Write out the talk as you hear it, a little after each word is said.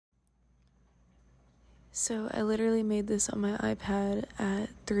So I literally made this on my iPad at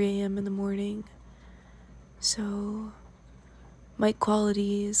 3 a.m. in the morning. So mic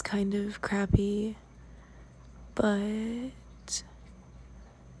quality is kind of crappy, but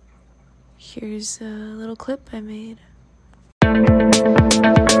here's a little clip I made.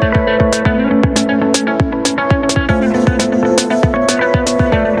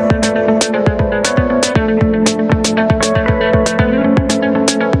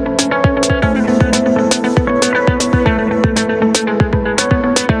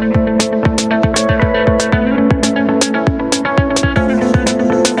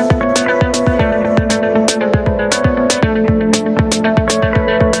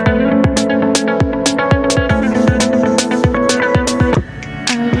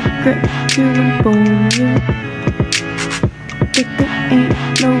 To inform you that there ain't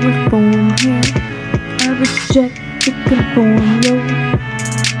no reform here. I reject to conform, yo.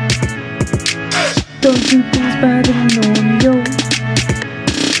 Don't do things by the norm, yo.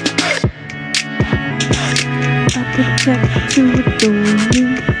 I protect to adore you.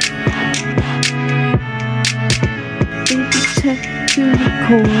 They protect to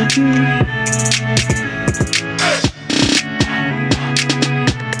record you.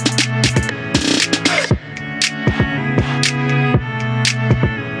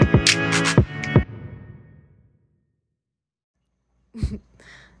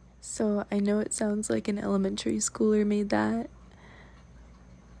 So I know it sounds like an elementary schooler made that,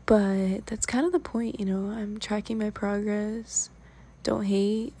 but that's kind of the point, you know. I'm tracking my progress. Don't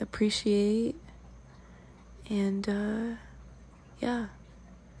hate, appreciate, and yeah,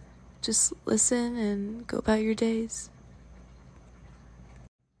 just listen and go about your days.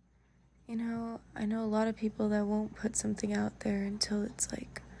 You know, I know a lot of people that won't put something out there until it's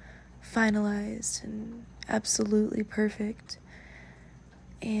like finalized and absolutely perfect.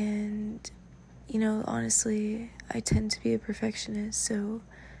 And, you know, honestly, I tend to be a perfectionist, so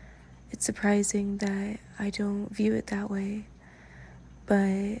it's surprising that I don't view it that way.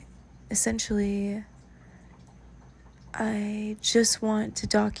 But essentially, I just want to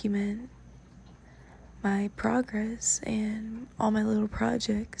document my progress and all my little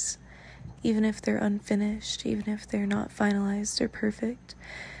projects, even if they're unfinished, even if they're not finalized or perfect,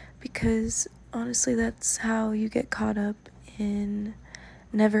 because honestly, that's how you get caught up in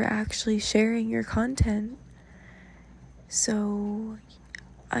never actually sharing your content. So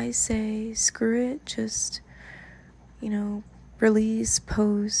I say screw it, just, you know, release,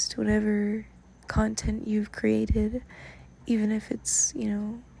 post whatever content you've created, even if it's, you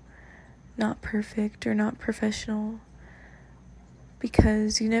know, not perfect or not professional,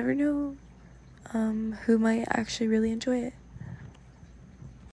 because you never know who might actually really enjoy it.